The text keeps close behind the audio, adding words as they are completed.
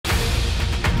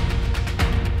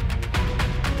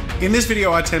In this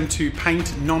video, I attempt to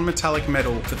paint non-metallic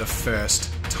metal for the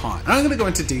first time. And I'm going to go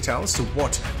into detail as to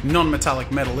what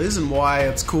non-metallic metal is and why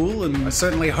it's cool, and I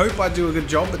certainly hope I do a good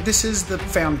job, but this is the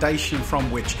foundation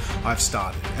from which I've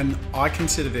started. And I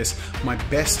consider this my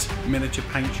best miniature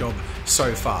paint job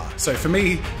so far. So for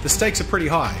me, the stakes are pretty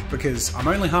high because I'm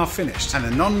only half finished, and a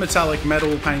non-metallic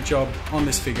metal paint job on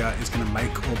this figure is going to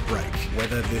make or break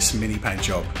whether this mini paint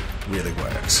job really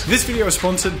works. This video is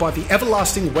sponsored by the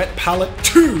Everlasting Wet Palette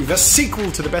 2, the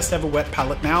sequel to the best ever wet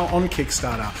palette, now on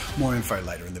Kickstarter. More info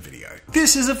later in the video.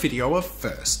 This is a video of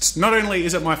firsts. Not only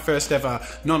is it my first ever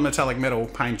non-metallic metal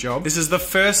paint job, this is the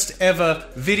first ever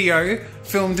video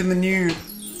filmed in the new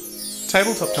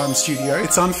Tabletop Time studio.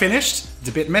 It's unfinished, it's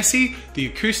a bit messy, the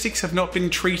acoustics have not been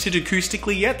treated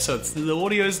acoustically yet, so the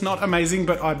audio is not amazing,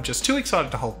 but I'm just too excited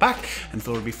to hold back and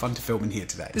thought it'd be fun to film in here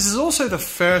today. This is also the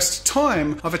first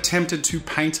time I've attempted to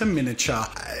paint a miniature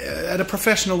at a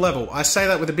professional level. I say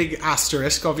that with a big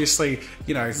asterisk. Obviously,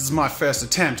 you know, this is my first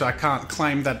attempt. I can't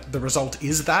claim that the result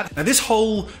is that. Now, this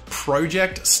whole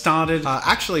project started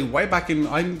actually way back in,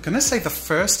 I'm gonna say, the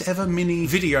first ever mini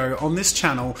video on this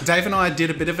channel. Dave and I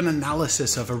did a bit of an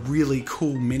analysis of a really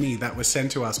cool mini that was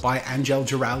sent to us by Angel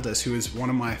Giraldez, who is one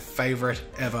of my favorite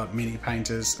ever mini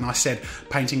painters. And I said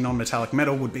painting non-metallic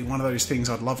metal would be one of those things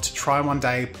I'd love to try one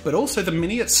day, but also the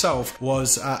mini itself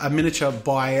was a miniature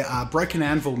by Broken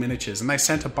Anvil Miniatures, and they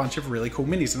sent a bunch of really cool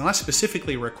minis, and I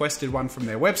specifically requested one from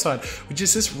their website, which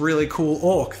is this really cool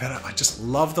orc that I just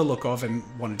love the look of and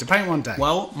wanted to paint one day.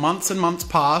 Well, months and months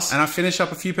passed, and I finished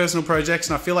up a few personal projects,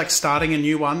 and I feel like starting a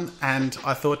new one, and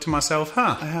I thought to myself,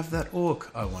 I have that orc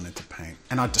I wanted to paint.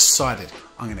 And I decided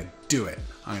I'm gonna do it.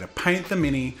 I'm gonna paint the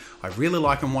mini I really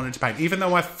like and wanted to paint, even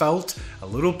though I felt a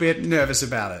little bit nervous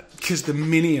about it, because the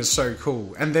mini is so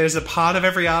cool. And there's a part of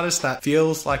every artist that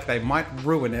feels like they might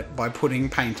ruin it by putting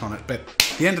paint on it, but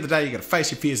at the end of the day, you gotta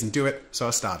face your fears and do it, so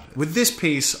I started. With this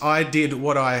piece, I did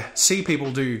what I see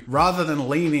people do, rather than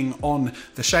leaning on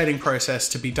the shading process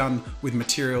to be done with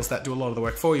materials that do a lot of the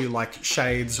work for you, like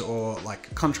shades or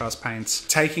like contrast paints,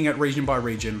 taking it region by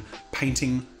region,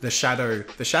 painting the shadow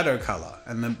color,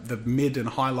 and the mid and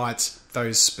highlights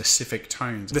those specific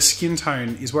tones. The skin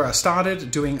tone is where I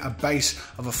started, doing a base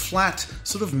of a flat,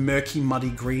 sort of murky,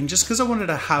 muddy green, just because I wanted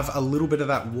to have a little bit of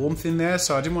that warmth in there.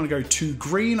 So I didn't want to go too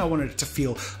green. I wanted it to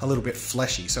feel a little bit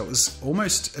fleshy. So it was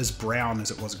almost as brown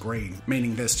as it was green,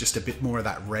 meaning there's just a bit more of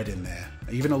that red in there.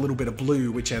 Even a little bit of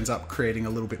blue, which ends up creating a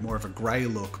little bit more of a gray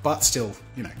look, but still,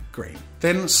 you know, green.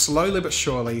 Then slowly but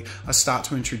surely, I start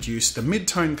to introduce the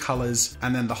mid-tone colors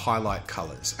and then the highlight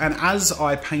colors. And as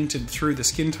I painted through the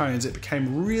skin tones, it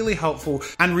became really helpful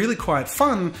and really quite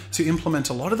fun to implement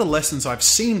a lot of the lessons I've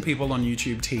seen people on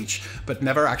YouTube teach, but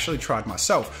never actually tried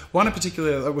myself. One in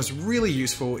particular that was really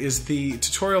useful is the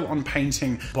tutorial on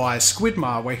painting by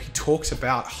Squidmar, where he talks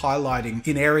about highlighting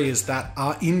in areas that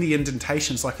are in the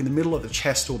indentations, like in the middle of the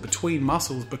chest or between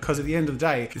muscles, because at the end of the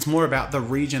day, it's more about the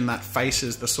region that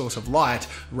faces the source of light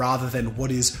rather than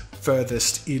what is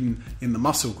furthest in the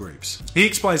muscle groups. He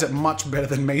explains it much better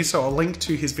than me, so I'll link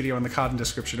to his video in the card and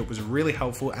description. It was really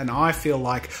helpful, and I feel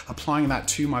like applying that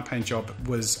to my paint job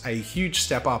was a huge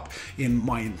step up in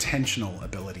my intentional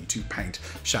ability to paint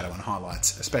shadow and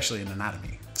highlights, especially in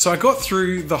anatomy. So I got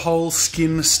through the whole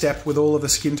skin step with all of the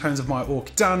skin tones of my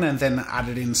orc done, and then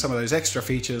added in some of those extra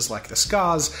features like the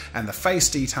scars and the face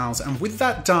details. And with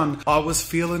that done, I was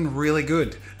feeling really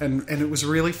good. And it was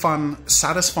really fun,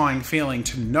 satisfying feeling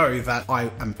to know that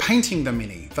I am painting the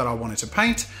mini that I wanted to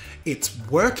paint. It's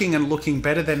working and looking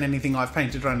better than anything I've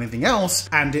painted or anything else,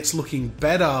 and it's looking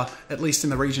better, at least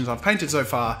in the regions I've painted so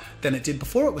far, than it did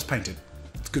before it was painted.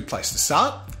 It's a good place to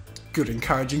start. Good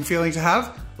encouraging feeling to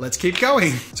have. Let's keep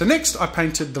going. So next I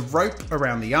painted the rope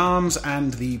around the arms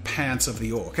and the pants of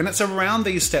the orc. And it's around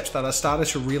these steps that I started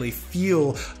to really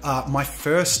feel my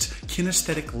first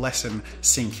kinesthetic lesson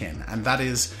sink in. And that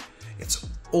is, it's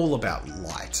all about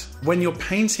light. When you're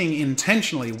painting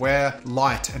intentionally where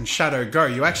light and shadow go,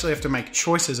 you actually have to make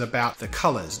choices about the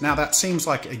colors. Now that seems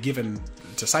like a given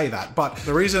to say that, but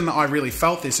the reason I really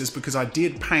felt this is because I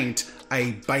did paint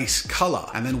a base color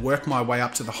and then work my way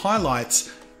up to the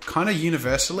highlights kind of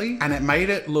universally, and it made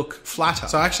it look flatter.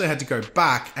 So I actually had to go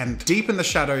back and deepen the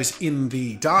shadows in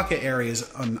the darker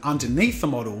areas underneath the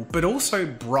model, but also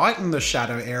brighten the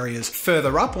shadow areas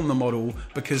further up on the model,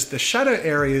 because the shadow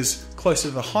areas closer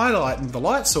to the highlight and the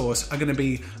light source are going to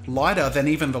be lighter than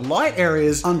even the light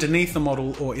areas underneath the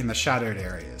model or in the shadowed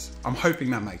areas. I'm hoping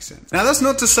that makes sense. Now that's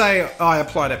not to say I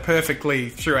applied it perfectly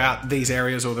throughout these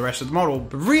areas or the rest of the model,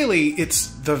 but really it's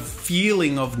the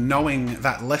feeling of knowing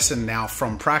that lesson now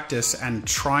from practice practice and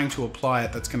trying to apply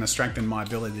it that's going to strengthen my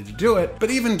ability to do it.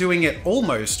 But even doing it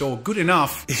almost or good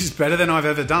enough is better than I've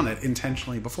ever done it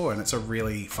intentionally before, and it's a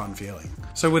really fun feeling.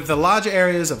 So with the larger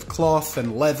areas of cloth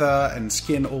and leather and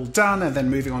skin all done, and then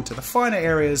moving on to the finer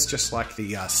areas, just like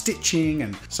the stitching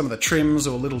and some of the trims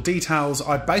or little details,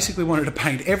 I basically wanted to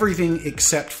paint everything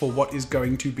except for what is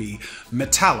going to be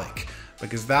metallic,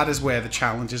 because that is where the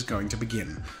challenge is going to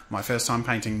begin. My first time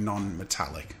painting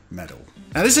non-metallic metal.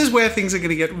 Now this is where things are going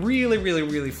to get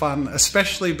really fun,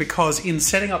 especially because in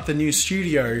setting up the new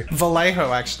studio,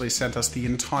 Vallejo actually sent us the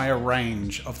entire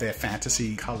range of their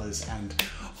fantasy colors, and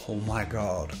oh my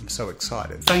god, I'm so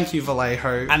excited. Thank you,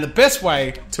 Vallejo. And the best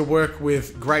way to work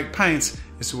with great paints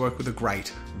is to work with a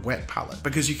great wet palette,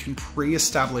 because you can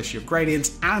pre-establish your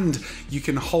gradients and you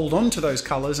can hold on to those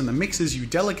colors and the mixes you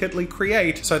delicately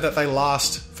create so that they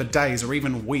last for days or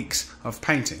even weeks of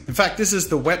painting. In fact, this is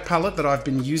the wet palette that I've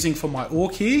been using for my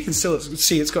orc here. You can still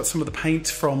see it's got some of the paint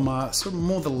from sort of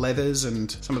more the leathers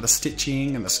and some of the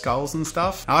stitching and the skulls and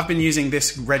stuff. Now, I've been using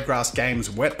this Redgrass Games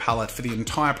wet palette for the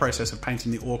entire process of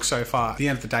painting the orc so far. At the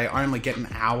end of the day, I only get an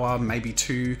hour, maybe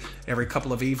two, every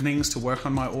couple of evenings to work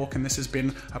on my orc, and this has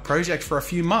been a project for a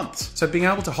few months. So being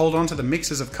able to hold on to the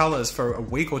mixes of colors for a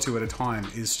week or two at a time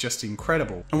is just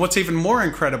incredible. And what's even more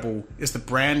incredible is the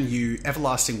brand new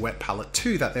Everlasting Wet Palette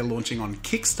 2 that they're launching on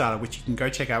Kickstarter, which you can go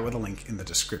check out with a link in the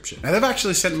description. Now they've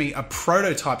actually sent me a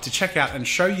prototype to check out and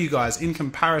show you guys in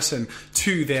comparison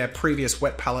to their previous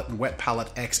Wet Palette and Wet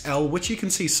Palette XL, which you can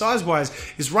see size-wise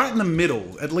is right in the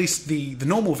middle, at least the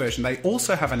normal version. They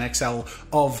also have an XL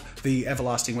of the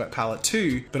Everlasting Wet Palette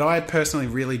 2, but I personally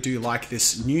really do like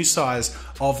this new size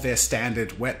of their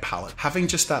standard wet palette. Having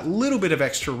just that little bit of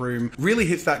extra room really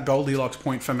hits that Goldilocks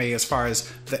point for me as far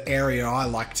as the area I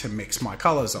like to mix my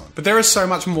colors on. But there is so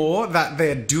much more that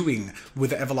they're doing with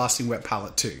the Everlasting Wet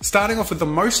Palette 2. Starting off with the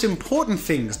most important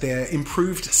things, their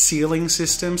improved sealing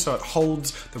system, so it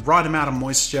holds the right amount of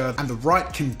moisture and the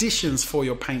right conditions for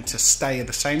your paint to stay at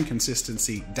the same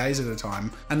consistency days at a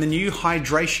time. And the new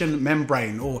hydration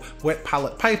membrane, or wet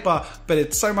palette paper, but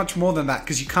it's so much more than that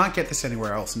because you can't get this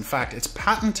anywhere else. In fact, it's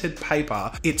patented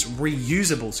paper. It's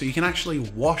reusable, so you can actually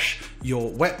wash your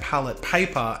wet palette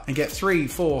paper and get 3,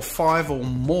 4, 5 or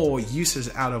more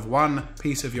uses out of one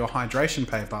piece of your hydration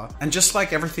paper. And just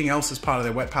like everything else as part of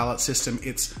their wet palette system,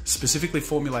 it's specifically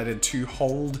formulated to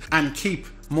hold and keep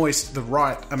moist the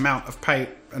right amount of paint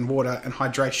and water and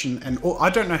hydration, and I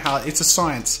don't know how, it's a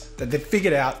science that they've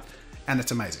figured out, and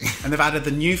it's amazing. And they've added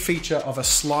the new feature of a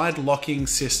slide locking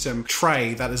system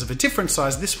tray that is of a different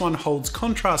size. This one holds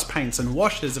contrast paints and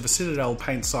washes of a Citadel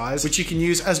paint size, which you can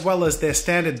use as well as their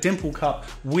standard dimple cup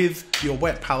with your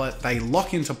wet palette. They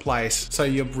lock into place, so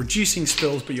you're reducing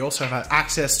spills, but you also have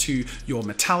access to your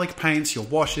metallic paints, your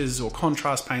washes or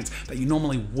contrast paints that you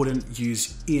normally wouldn't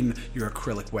use in your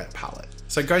acrylic wet palette.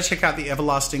 So go check out the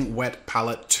Everlasting Wet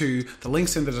Palette 2. The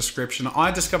link's in the description.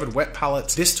 I discovered wet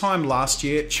palettes this time last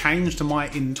year, changed my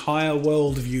entire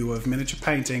worldview of miniature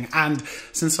painting, and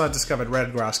since I discovered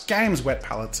Redgrass Games wet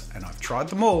palettes, and I've tried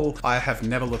them all, I have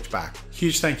never looked back.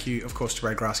 Huge thank you, of course, to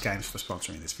Redgrass Games for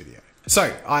sponsoring this video.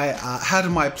 So I had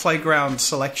my playground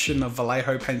selection of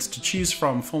Vallejo paints to choose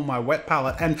from for my wet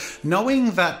palette, and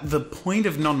knowing that the point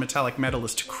of non-metallic metal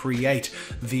is to create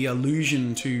the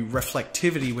illusion to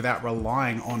reflectivity without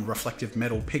relying on reflective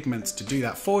metal pigments to do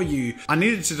that for you, I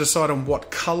needed to decide on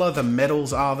what color the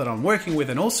metals are that I'm working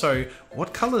with, and also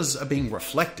what colors are being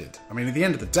reflected. I mean, at the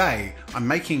end of the day, I'm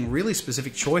making really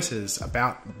specific choices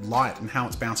about light and how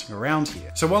it's bouncing around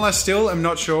here. So while I still am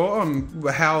not sure on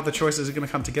how the choices are going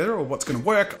to come together or what's going to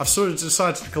work, I've sort of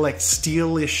decided to collect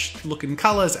steelish looking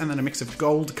colors and then a mix of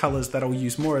gold colors that I'll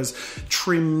use more as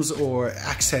trims or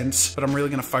accents, but I'm really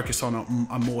going to focus on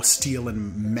a more steel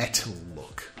and metal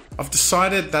look. I've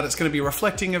decided that it's going to be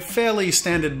reflecting a fairly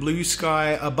standard blue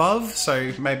sky above,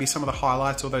 so maybe some of the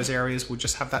highlights or those areas will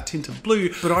just have that tint of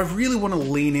blue, but I really want to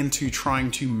lean into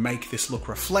trying to make this look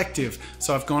reflective,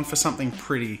 so I've gone for something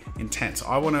pretty intense.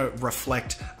 I want to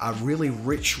reflect a really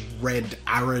rich red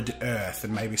arid earth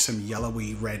and maybe some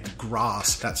yellowy red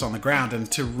grass that's on the ground, and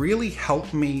to really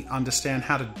help me understand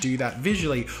how to do that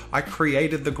visually, I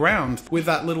created the ground with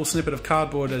that little snippet of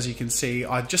cardboard. As you can see,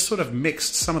 I just sort of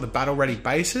mixed some of the battle ready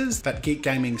bases that Geek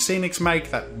Gaming Scenics make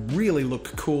that really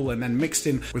look cool, and then mixed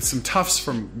in with some tufts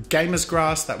from Gamer's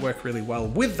Grass that work really well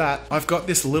with that. I've got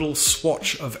this little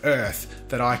swatch of earth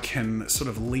that I can sort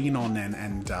of lean on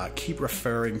and keep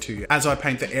referring to as I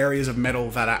paint the areas of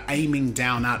metal that are aiming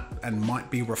down at and might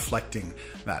be reflecting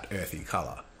that earthy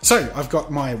color. So I've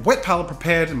got my wet palette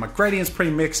prepared and my gradients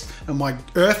pre-mixed and my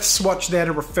earth swatch there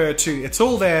to refer to. It's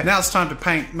all there. Now it's time to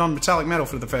paint non-metallic metal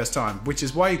for the first time, which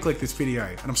is why you clicked this video.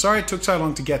 And I'm sorry it took so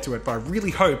long to get to it, but I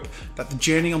really hope that the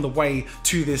journey on the way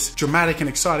to this dramatic and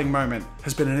exciting moment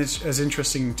has been as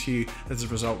interesting to you as the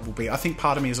result will be. I think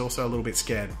part of me is also a little bit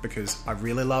scared because I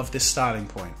really love this starting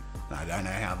point. And I don't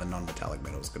know how the non-metallic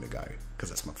metal is going to go because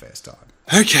that's my first time.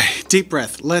 Okay, deep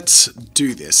breath. Let's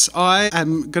do this. I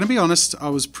am going to be honest, I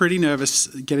was pretty nervous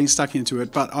getting stuck into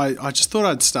it, but I just thought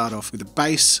I'd start off with a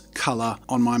base color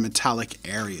on my metallic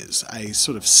areas. A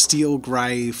sort of steel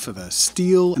gray for the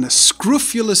steel and a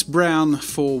scrofulous brown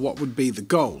for what would be the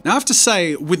gold. Now I have to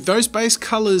say, with those base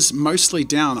colors mostly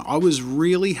down, I was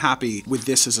really happy with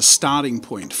this as a starting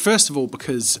point. First of all,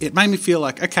 because it made me feel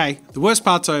like, okay, the worst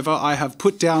part's over. I have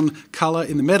put down color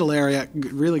in the metal area.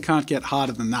 It really can't get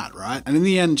harder than that, right? And in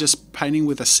the end, just painting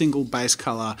with a single base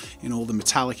color in all the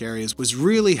metallic areas was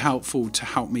really helpful to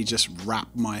help me just wrap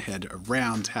my head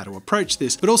around how to approach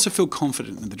this, but also feel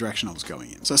confident in the direction I was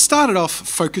going in. So I started off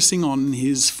focusing on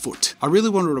his foot. I really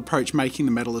wanted to approach making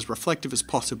the metal as reflective as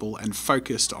possible and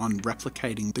focused on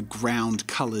replicating the ground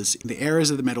colors in the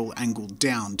areas of the metal angled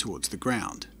down towards the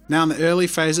ground. Now in the early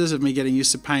phases of me getting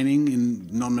used to painting in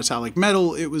non-metallic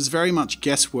metal, it was very much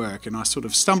guesswork and I sort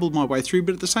of stumbled my way through,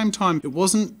 but at the same time, it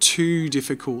wasn't too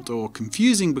difficult or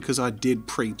confusing because I did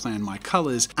pre-plan my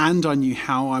colors and I knew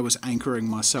how I was anchoring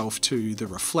myself to the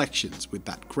reflections with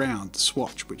that ground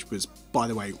swatch, which was, by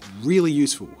the way, really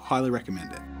useful. Highly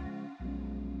recommend it.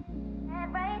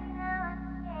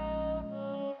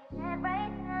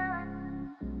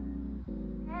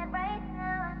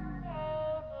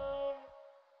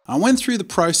 I went through the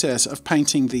process of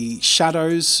painting the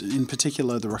shadows, in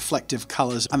particular the reflective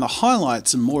colors, and the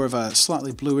highlights in more of a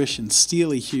slightly bluish and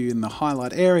steely hue in the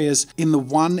highlight areas in the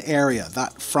one area,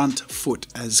 that front foot,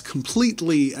 as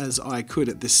completely as I could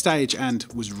at this stage, and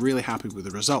was really happy with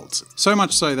the results. So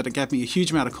much so that it gave me a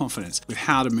huge amount of confidence with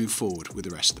how to move forward with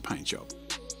the rest of the paint job.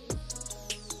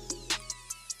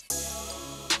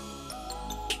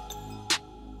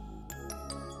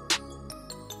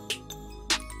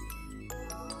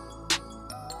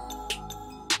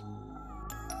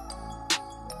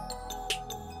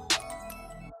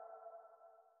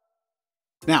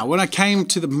 Now, when I came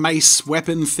to the mace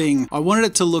weapon thing, I wanted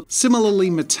it to look similarly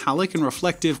metallic and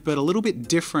reflective, but a little bit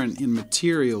different in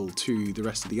material to the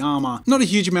rest of the armor. Not a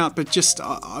huge amount, but just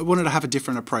I wanted to have a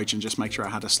different approach and just make sure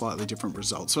I had a slightly different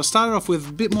result. So I started off with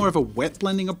a bit more of a wet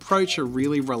blending approach, a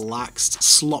really relaxed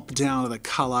slop down of the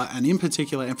color, and in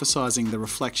particular emphasizing the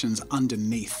reflections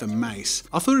underneath the mace.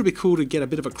 I thought it'd be cool to get a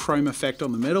bit of a chrome effect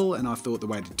on the metal, and I thought the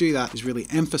way to do that is really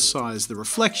emphasize the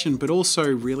reflection, but also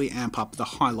really amp up the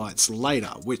highlights later,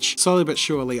 which slowly but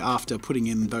surely, after putting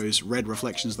in those red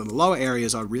reflections in the lower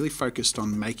areas, I really focused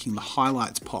on making the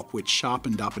highlights pop, which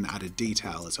sharpened up and added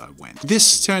detail as I went.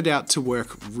 This turned out to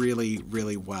work really,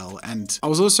 really well, and I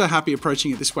was also happy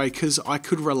approaching it this way because I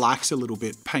could relax a little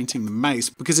bit painting the mace,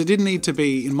 because it didn't need to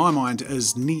be, in my mind,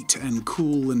 as neat and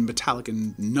cool and metallic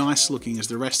and nice looking as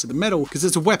the rest of the metal, because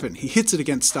it's a weapon. He hits it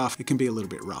against stuff, it can be a little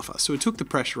bit rougher. So it took the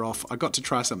pressure off, I got to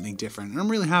try something different, and I'm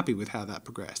really happy with how that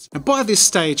progressed. And by this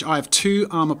stage, I have two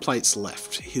armor plates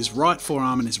left, his right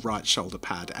forearm and his right shoulder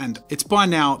pad, and it's by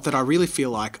now that I really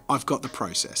feel like I've got the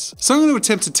process. So I'm going to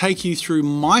attempt to take you through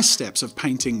my steps of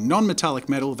painting non-metallic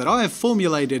metal that I have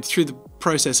formulated through the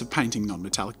process of painting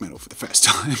non-metallic metal for the first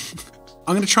time.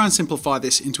 I'm going to try and simplify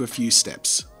this into a few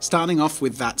steps, starting off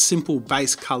with that simple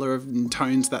base color and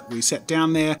tones that we set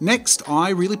down there. Next, I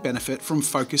really benefit from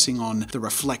focusing on the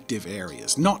reflective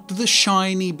areas, not the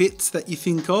shiny bits that you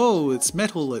think, oh, it's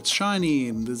metal, it's shiny,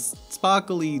 and there's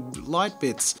sparkly light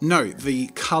bits. No, the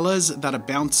colors that are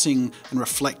bouncing and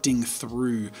reflecting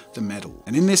through the metal.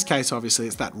 And in this case, obviously,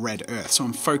 it's that red earth. So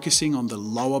I'm focusing on the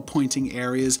lower pointing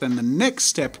areas. Then the next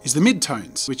step is the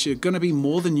midtones, which are going to be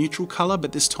more the neutral color,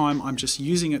 but this time I'm just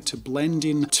using it to blend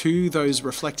in to those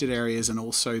reflected areas and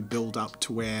also build up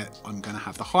to where I'm going to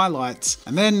have the highlights.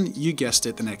 And then, you guessed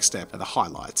it, the next step are the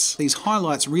highlights. These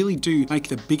highlights really do make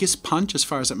the biggest punch as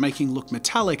far as it making look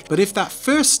metallic, but if that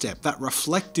first step, that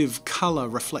reflective color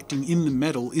reflecting in the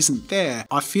metal, isn't there,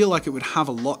 I feel like it would have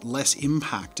a lot less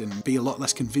impact and be a lot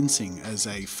less convincing as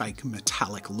a fake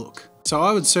metallic look. So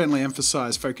I would certainly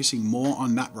emphasize focusing more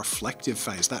on that reflective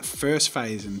phase, that first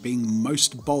phase, and being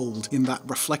most bold in that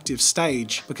reflective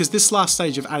stage, because this last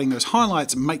stage of adding those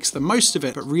highlights makes the most of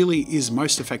it, but really is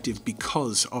most effective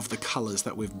because of the colors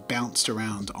that we've bounced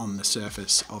around on the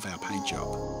surface of our paint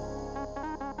job.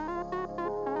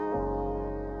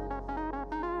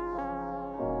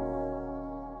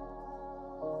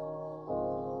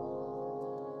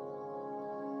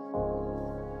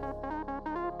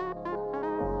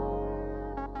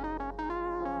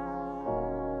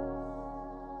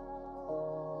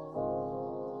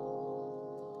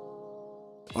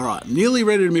 Alright, I'm nearly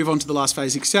ready to move on to the last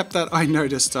phase, except that I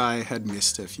noticed I had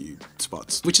missed a few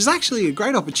spots, which is actually a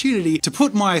great opportunity to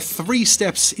put my 3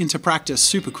 steps into practice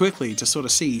super quickly to sort of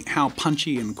see how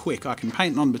punchy and quick I can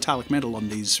paint non-metallic metal on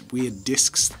these weird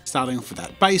discs. Starting off with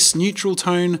that base neutral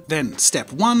tone, then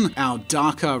step 1, our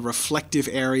darker reflective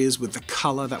areas with the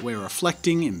colour that we're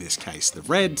reflecting, in this case the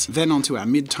reds, then onto our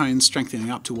mid-tones, strengthening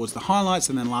up towards the highlights,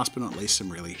 and then last but not least some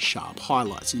really sharp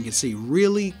highlights. And you can see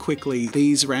really quickly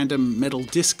these random metal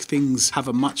disc things have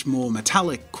a much more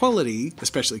metallic quality,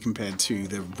 especially compared to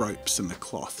the ropes and the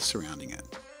cloth surrounding it.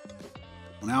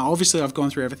 Now obviously I've gone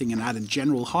through everything and added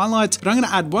general highlights, but I'm going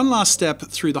to add one last step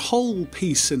through the whole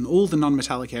piece and all the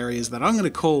non-metallic areas that I'm going to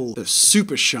call the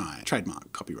super shine.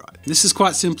 Trademark, copyright. This is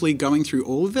quite simply going through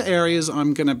all of the areas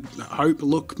I'm going to hope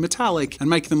look metallic and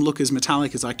make them look as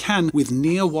metallic as I can with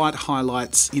near white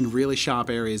highlights in really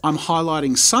sharp areas. I'm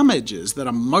highlighting some edges that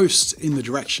are most in the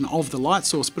direction of the light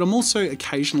source, but I'm also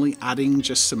occasionally adding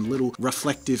just some little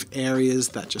reflective areas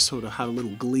that just sort of have a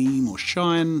little gleam or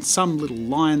shine, some little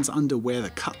lines under where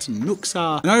the cuts and nooks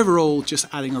are, and overall just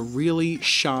adding a really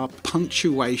sharp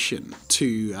punctuation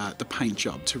to the paint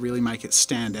job to really make it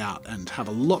stand out and have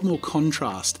a lot more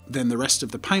contrast than the rest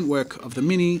of the paintwork of the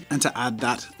Mini, and to add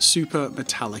that super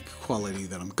metallic quality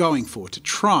that I'm going for to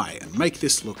try and make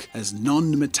this look as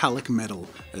non-metallic metal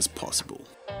as possible.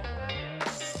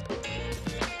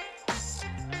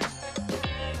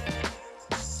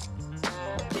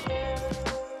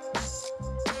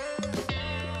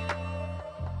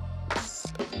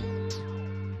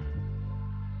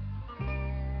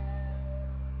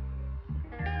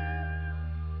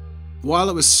 While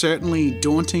it was certainly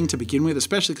daunting to begin with,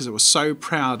 especially because I was so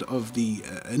proud of the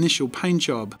initial paint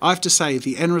job, I have to say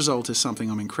the end result is something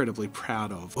I'm incredibly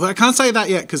proud of. Although I can't say that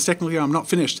yet because technically I'm not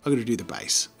finished. I've got to do the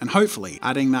base. And hopefully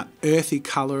adding that earthy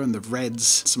colour and the reds,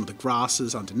 some of the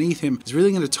grasses underneath him, is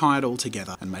really going to tie it all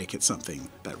together and make it something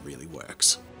that really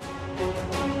works.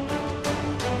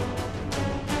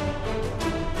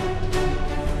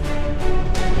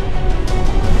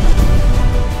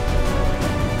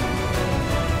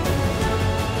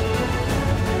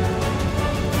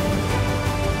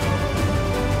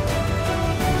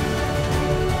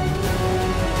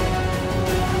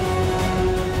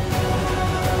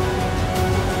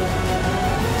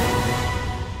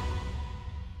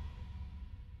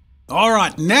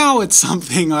 Alright, now it's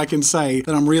something I can say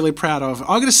that I'm really proud of. I'm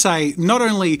going to say, not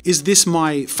only is this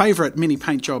my favourite mini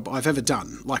paint job I've ever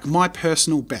done, like my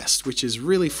personal best, which is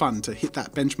really fun to hit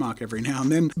that benchmark every now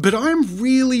and then, but I'm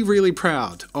really, really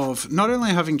proud of not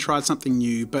only having tried something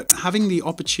new, but having the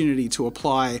opportunity to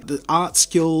apply the art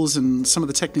skills and some of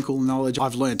the technical knowledge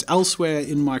I've learnt elsewhere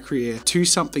in my career to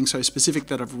something so specific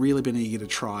that I've really been eager to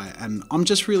try, and I'm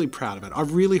just really proud of it. I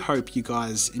really hope you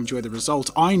guys enjoy the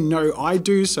result. I know I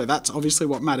do, so that's obviously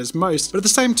what matters most. But at the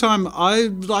same time,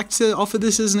 I'd like to offer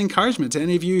this as an encouragement to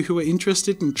any of you who are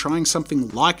interested in trying something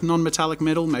like non-metallic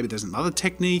metal. Maybe there's another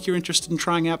technique you're interested in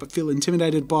trying out but feel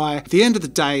intimidated by. At the end of the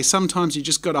day, sometimes you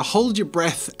just gotta hold your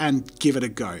breath and give it a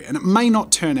go. And it may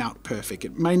not turn out perfect,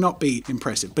 it may not be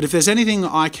impressive, but if there's anything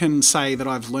I can say that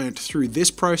I've learnt through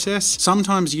this process,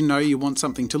 sometimes you know you want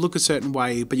something to look a certain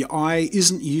way, but your eye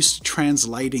isn't used to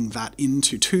translating that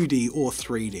into 2D or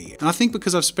 3D. And I think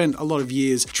because I've spent a lot of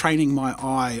years training my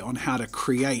eye on how to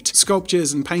create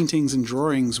sculptures and paintings and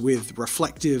drawings with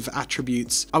reflective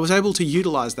attributes, I was able to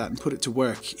utilize that and put it to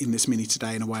work in this Mini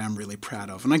today in a way I'm really proud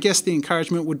of. And I guess the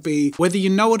encouragement would be, whether you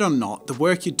know it or not, the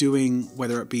work you're doing,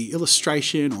 whether it be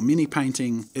illustration or mini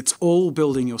painting, it's all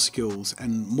building your skills,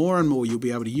 and more you'll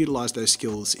be able to utilize those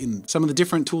skills in some of the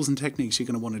different tools and techniques you're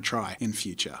going to want to try in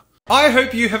future. I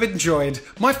hope you have enjoyed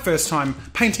my first time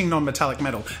painting non-metallic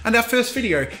metal, and our first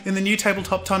video in the new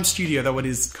Tabletop Time studio, though it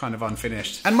is kind of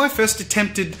unfinished, and my first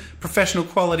attempted professional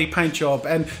quality paint job.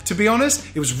 And to be honest,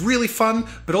 it was really fun,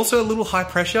 but also a little high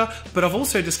pressure. But I've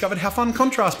also discovered how fun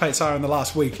contrast paints are in the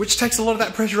last week, which takes a lot of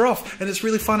that pressure off, and it's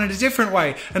really fun in a different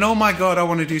way. And oh my god, I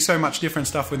want to do so much different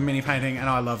stuff with mini painting, and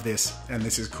I love this, and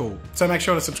this is cool. So make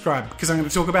sure to subscribe, because I'm going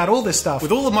to talk about all this stuff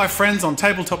with all of my friends on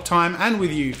Tabletop Time and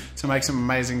with you to make some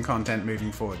amazing content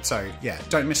moving forward. So yeah,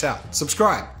 don't miss out.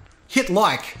 Subscribe, hit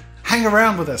like, hang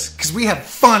around with us, because we have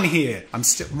fun here.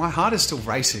 My heart is still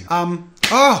racing.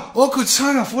 Oh, awkward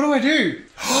sign off. What do I do?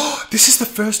 This is the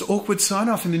first awkward sign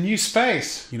off in the new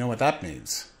space. You know what that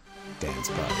means? Dance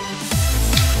party.